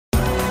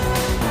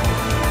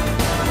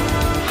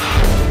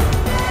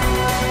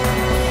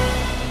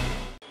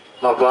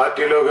మా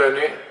పార్టీలో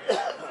కానీ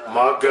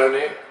మాకు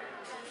కానీ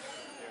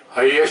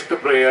హైయెస్ట్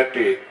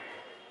ప్రయారిటీ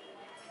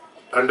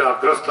అంటే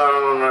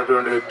అగ్రస్థానంలో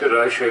ఉన్నటువంటి వ్యక్తి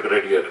రాజశేఖర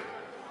రెడ్డి గారు.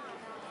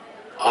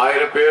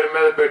 ఆయన పేరు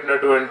మీద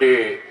పెట్టినటువంటి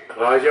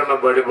రాజన్న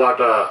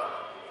బడిబాట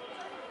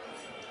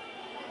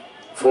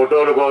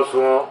ఫోటోల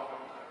కోసమో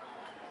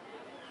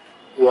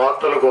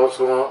వార్తల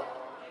కోసమో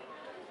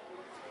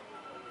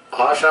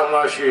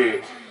ఆషామాషి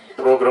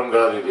ప్రోగ్రాం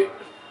కాదు ఇది.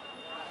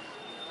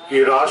 ఈ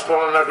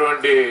రాష్ట్రంలో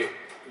ఉన్నటువంటి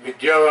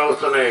విద్యా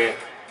వ్యవస్థని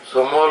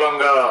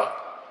సమూలంగా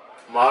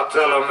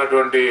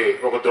మార్చాలన్నటువంటి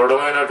ఒక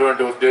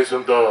దృఢమైనటువంటి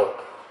ఉద్దేశంతో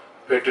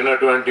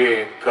పెట్టినటువంటి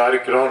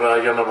కార్యక్రమం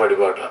రాజన్న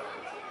బడిబాట.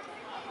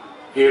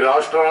 ఈ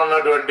రాష్ట్రంలో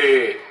ఉన్నటువంటి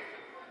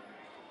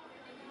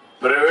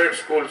ప్రైవేట్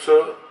స్కూల్స్,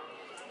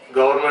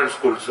 గవర్నమెంట్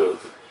స్కూల్స్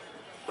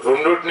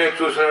రెండింటినీ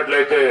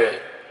చూసినట్లయితే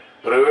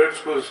ప్రైవేట్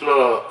స్కూల్స్ లో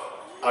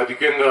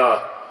అధికంగా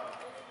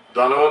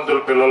ధనవంతుల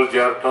పిల్లలు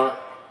చేరటం,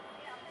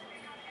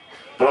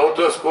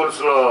 ప్రభుత్వ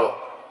స్కూల్స్ లో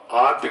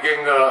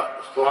ఆర్థికంగా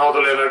స్తోమత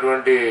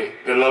లేనటువంటి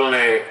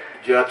పిల్లల్ని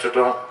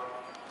చేర్చటం,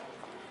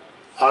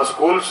 ఆ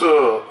స్కూల్స్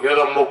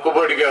ఏదో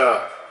మొక్కుబడిగా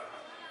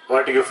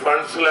వాటికి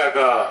ఫండ్స్ లేక,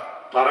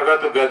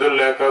 తరగతి గదులు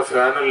లేక,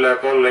 ఫ్యాన్లు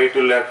లేక,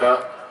 లైట్లు లేక,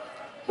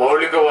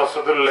 మౌలిక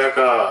వసతులు లేక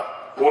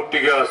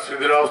పూర్తిగా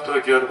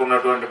శిథిలావస్థకు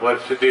చేరుకున్నటువంటి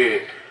పరిస్థితి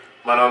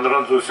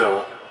మనందరం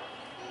చూసాము.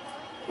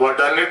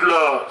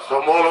 వాటన్నిటిలో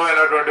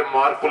సమూలమైనటువంటి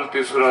మార్పులు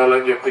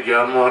తీసుకురావాలని చెప్పి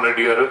జగన్మోహన్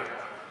రెడ్డి గారు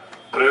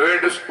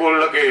ప్రైవేటు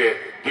స్కూళ్ళకి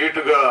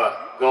ధీటుగా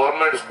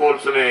గవర్నమెంట్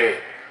స్కూల్స్ ని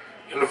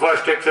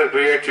ఇన్ఫ్రాస్ట్రక్చర్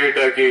క్రియేట్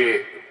చేయడానికి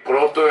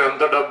ప్రభుత్వం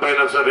ఎంత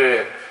డబ్బైనా సరే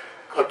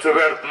ఖర్చు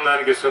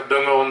పెడుతుందానికి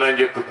సిద్ధంగా ఉందని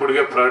చెప్పి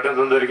ఇప్పటికే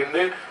ప్రకటించడం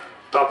జరిగింది.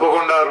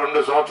 తప్పకుండా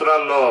 2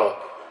 సంవత్సరాల్లో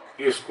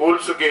ఈ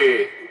స్కూల్స్ కి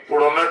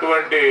ఇప్పుడు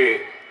ఉన్నటువంటి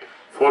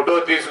ఫోటో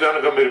తీసి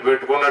కనుక మీరు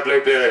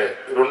పెట్టుకున్నట్లయితే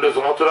 2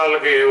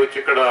 సంవత్సరాలకి వచ్చి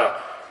ఇక్కడ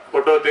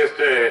ఫోటో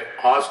తీస్తే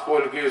ఆ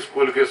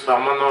స్కూల్ కి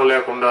సంబంధం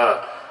లేకుండా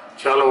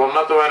చాలా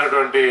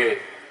ఉన్నతమైనటువంటి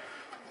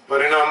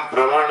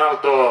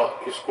ప్రమాణాలతో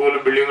ఈ స్కూల్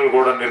బిల్డింగ్లు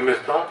కూడా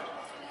నిర్మిస్తాం.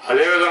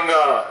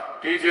 అదేవిధంగా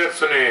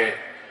టీచర్స్ ని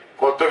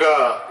కొత్తగా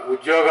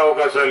ఉద్యోగ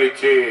అవకాశాలు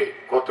ఇచ్చి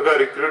కొత్తగా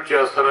రిక్రూట్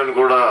చేస్తానని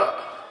కూడా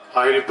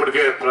ఆయన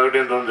ఇప్పటికే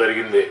ప్రకటించడం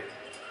జరిగింది.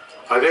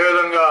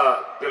 అదేవిధంగా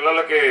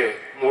పిల్లలకి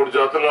 3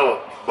 జతలు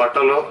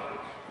బట్టలు,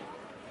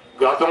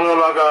 గతంలో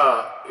లాగా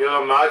ఏదో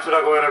మ్యాచ్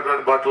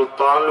రకమైనటువంటి బట్టలు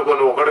తాళ్ళు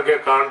కొని ఒకటికే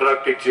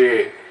కాంట్రాక్ట్ ఇచ్చి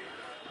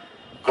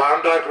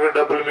కాంట్రాక్టర్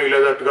డబ్బులు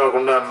మిగిలేదట్టు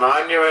కాకుండా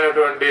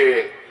నాణ్యమైనటువంటి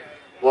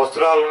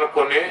వస్త్రాలను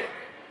కొని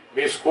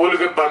మీ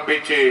స్కూల్కి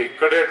పంపించి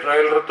ఇక్కడే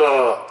ట్రైలర్తో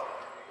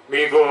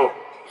మీకు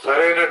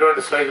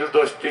సరైనటువంటి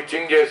సైజులతో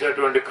స్టిచ్చింగ్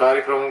చేసేటువంటి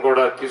కార్యక్రమం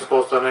కూడా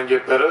తీసుకొస్తానని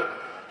చెప్పారు.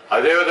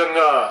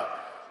 అదేవిధంగా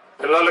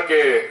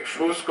పిల్లలకి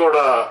షూస్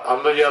కూడా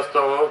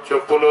అందజేస్తాము.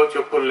 చెప్పులు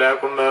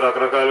లేకుండా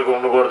రకరకాలుగా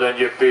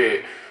ఉండకూడదని చెప్పి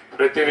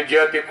ప్రతి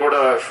విద్యార్థికి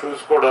కూడా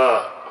షూస్ కూడా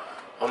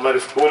మరి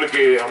స్కూల్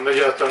కి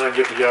అందజేస్తానని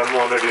చెప్పి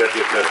జగన్మోహన్ రెడ్డి గారు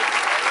చెప్పారు.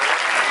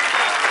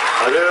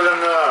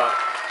 అదేవిధంగా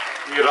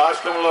ఈ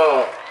రాష్ట్రంలో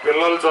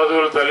పిల్లల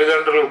చదువులు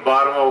తల్లిదండ్రులకు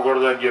భారం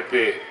అవ్వకూడదు అని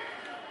చెప్పి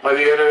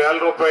 15,000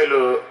 రూపాయలు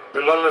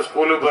పిల్లల్ని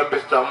స్కూల్కి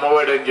పంపిస్తే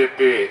అమ్మఒడి అని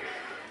చెప్పి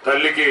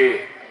తల్లికి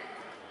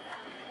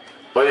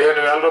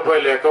 15,000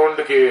 రూపాయలు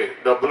అకౌంట్ కి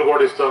డబ్బులు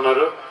కూడా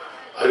ఇస్తున్నారు.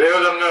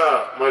 అదేవిధంగా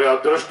మరి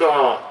అదృష్టం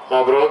మా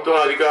ప్రభుత్వం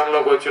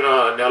అధికారంలోకి వచ్చిన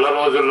నెల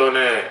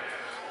రోజుల్లోనే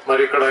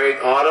మరి ఇక్కడ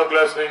 6వ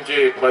క్లాస్ నుంచి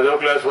 10వ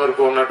క్లాస్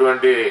వరకు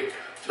ఉన్నటువంటి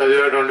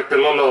చదివేటువంటి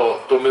పిల్లలు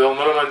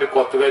 900 మంది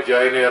కొత్తగా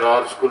జాయిన్ అయ్యారు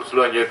 6 స్కూల్స్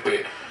లో అని చెప్పి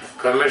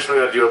కమిషనర్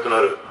గారు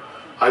చెబుతున్నారు.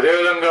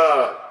 అదేవిధంగా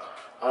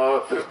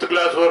 5th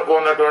క్లాస్ వరకు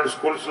ఉన్నటువంటి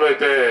స్కూల్స్ లో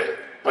అయితే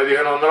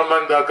 1,500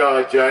 మంది దాకా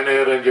జాయిన్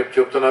అయ్యారని చెప్పి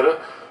చెప్తున్నారు.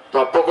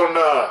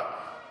 తప్పకుండా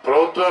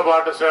ప్రభుత్వ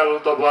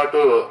పాఠశాలలతో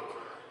పాటు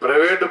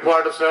ప్రైవేటు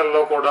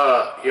పాఠశాలలో కూడా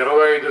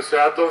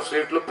 25%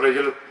 సీట్లు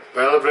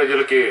పేద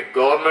ప్రజలకి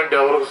గవర్నమెంట్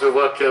ఎవరికి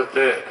సిఫార్సు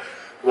చేస్తే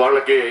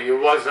వాళ్ళకి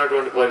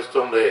ఇవ్వాల్సినటువంటి పరిస్థితి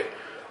ఉంది.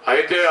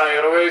 అయితే ఆ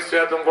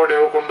 25% కూడా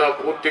ఇవ్వకుండా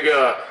పూర్తిగా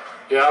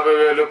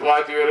 50,000,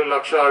 25,000,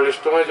 లక్ష వాళ్ళు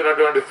ఇష్టం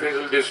వచ్చినటువంటి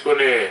ఫీజులు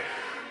తీసుకుని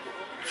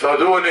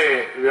చదువుని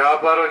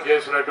వ్యాపారం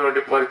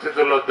చేసినటువంటి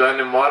పరిస్థితుల్లో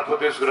దాన్ని మార్పు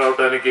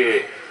తీసుకురావడానికి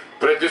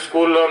ప్రతి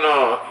స్కూల్లోనూ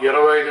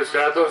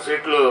 25%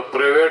 సీట్లు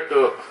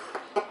ప్రైవేటు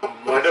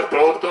అంటే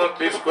ప్రభుత్వం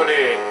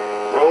తీసుకుని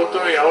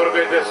ప్రభుత్వం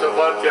ఎవరికైతే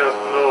సిఫార్సు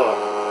చేస్తుందో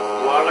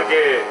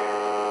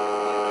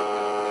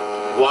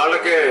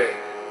వాళ్ళకే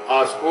ఆ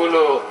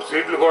స్కూలు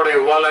సీట్లు కూడా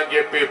ఇవ్వాలని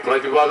చెప్పి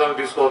ప్రతిపాదన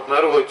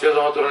తీసుకొస్తున్నారు. వచ్చే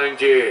సంవత్సరం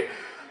నుంచి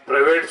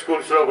ప్రైవేట్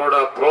స్కూల్స్ లో కూడా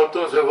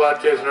ప్రభుత్వం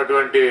సిఫార్సు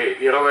చేసినటువంటి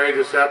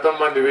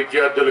 25% మంది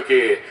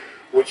విద్యార్థులకి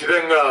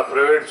ఉచితంగా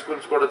ప్రైవేట్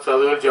స్కూల్స్ కూడా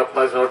చదువులు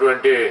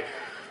చెప్పాల్సినటువంటి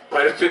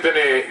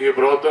పరిస్థితిని ఈ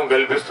ప్రభుత్వం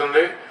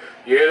కల్పిస్తుంది.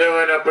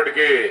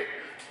 ఏదేమైనప్పటికీ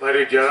మరి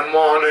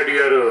జగన్మోహన్ రెడ్డి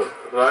గారు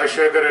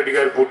రాజశేఖర రెడ్డి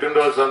గారి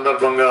పుట్టినరోజు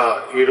సందర్భంగా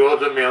ఈ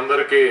రోజు మీ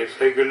అందరికీ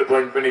సైకిళ్లు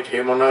పంపిణీ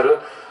చేయమన్నారు.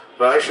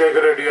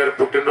 రాజశేఖర రెడ్డి గారి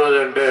పుట్టినరోజు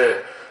అంటే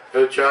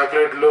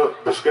చాక్లెట్లు,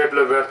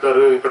 బిస్కెట్లు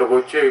పెడతారు, ఇక్కడికి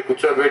వచ్చి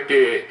కూర్చోబెట్టి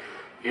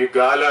ఈ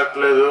గాలి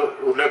అట్లేదు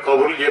ఉండే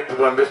కబుర్లు చెప్పి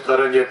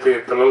పంపిస్తారని చెప్పి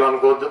పిల్లలు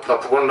అనుకోవద్దు.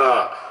 తప్పకుండా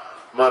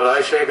మా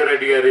రాజశేఖర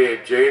రెడ్డి గారి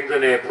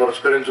జయంతిని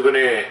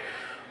పురస్కరించుకుని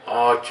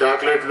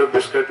చాక్లెట్లు,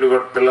 బిస్కెట్లు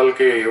కూడా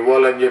పిల్లలకి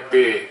ఇవ్వాలని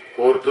చెప్పి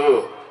కోరుతూ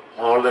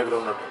మా వాళ్ళ దగ్గర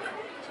ఉన్నట్టు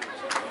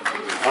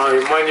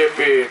ఇమ్మని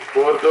చెప్పి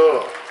కోరుతూ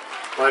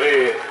మరి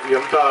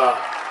ఎంత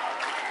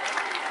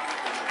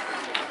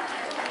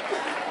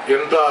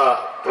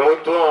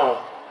ప్రభుత్వం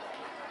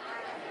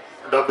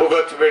డబ్బు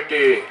ఖర్చు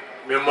పెట్టి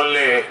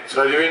మిమ్మల్ని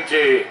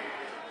చదివించి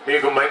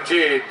మీకు మంచి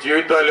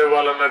జీవితాలు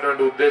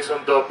ఇవ్వాలన్నటువంటి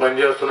ఉద్దేశంతో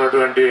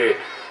పనిచేస్తున్నటువంటి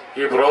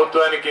ఈ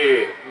ప్రభుత్వానికి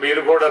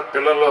మీరు కూడా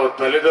పిల్లలు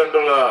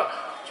తల్లిదండ్రుల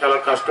చాలా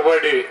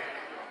కష్టపడి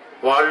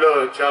వాళ్ళు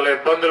చాలా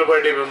ఇబ్బందులు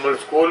పడి మిమ్మల్ని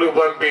స్కూల్కి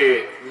పంపి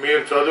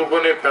మీరు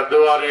చదువుకుని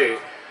పెద్దవారి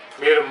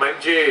మీరు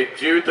మంచి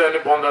జీవితాన్ని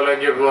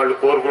పొందాలని చెప్పి వాళ్ళు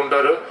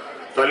కోరుకుంటారు.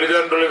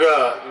 తల్లిదండ్రులుగా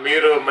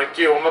మీరు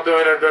మంచి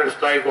ఉన్నతమైనటువంటి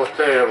స్థాయికి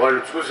వస్తే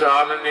వాళ్ళు చూసి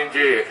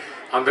ఆనందించి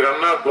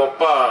అంతకన్నా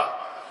గొప్ప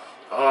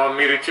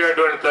మీరు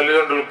ఇచ్చేటువంటి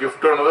తల్లిదండ్రులు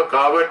గిఫ్ట్ ఉండదు.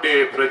 కాబట్టి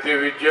ప్రతి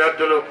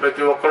విద్యార్థులు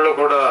ప్రతి ఒక్కళ్ళు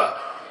కూడా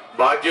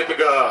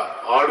బాధ్యతగా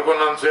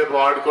ఆడుకున్నంతసేపు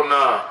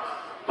ఆడుకున్నా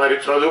మరి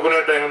చదువుకునే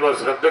టైంలో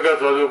శ్రద్ధగా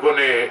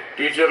చదువుకుని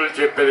టీచర్లు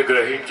చెప్పేది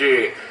గ్రహించి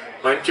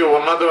మంచి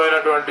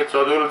ఉన్నతమైనటువంటి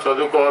చదువులు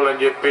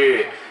చదువుకోవాలని చెప్పి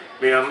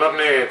మీ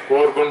అందరినీ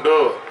కోరుకుంటూ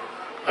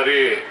మరి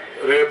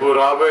రేపు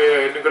రాబోయే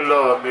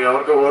ఎన్నికల్లో మీ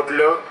ఎవరికి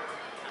ఓట్లు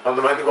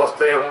కొంతమందికి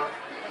వస్తాయేమో.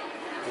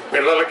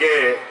 పిల్లలకి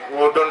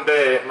ఓటుంటే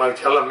మాకు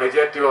చాలా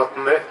మెజార్టీ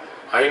వస్తుంది.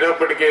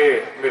 అయినప్పటికీ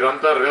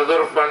మీరంతా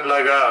రిజర్వ్ ఫండ్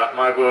లాగా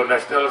మాకు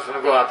నెక్స్ట్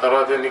ఎలక్షన్కో ఆ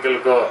తర్వాత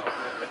ఎన్నికలకో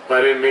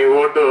మరి మీ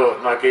ఓటు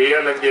నాకు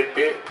వేయాలని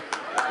చెప్పి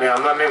మీ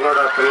అందరినీ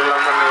కూడా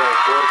పిల్లలందరినీ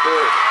కోరుతూ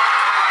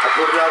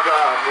అప్పుడు దాకా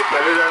మీ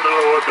తల్లిదండ్రుల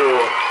ఓటు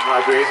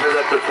నాకు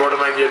వేసేటట్టు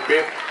చూడమని చెప్పి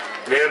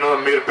నేను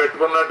మీరు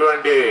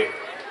పెట్టుకున్నటువంటి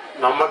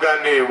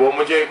నమ్మకాన్ని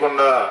వమ్ము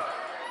చేయకుండా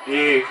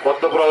ఈ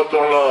కొత్త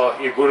ప్రభుత్వంలో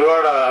ఈ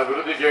గుడివాడ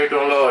అభివృద్ధి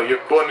చేయడంలో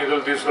ఎక్కువ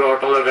నిధులు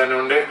తీసుకురావటంలో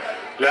కానివ్వండి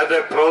లేదా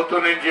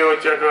ప్రభుత్వం నుంచి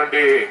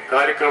వచ్చేటువంటి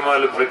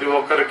కార్యక్రమాలు ప్రతి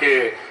ఒక్కరికి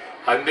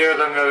అందే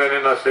విధంగా కానీ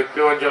నా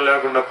శక్తి వంచన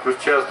లేకుండా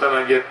కృషి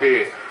చేస్తానని చెప్పి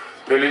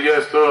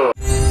తెలియజేస్తూ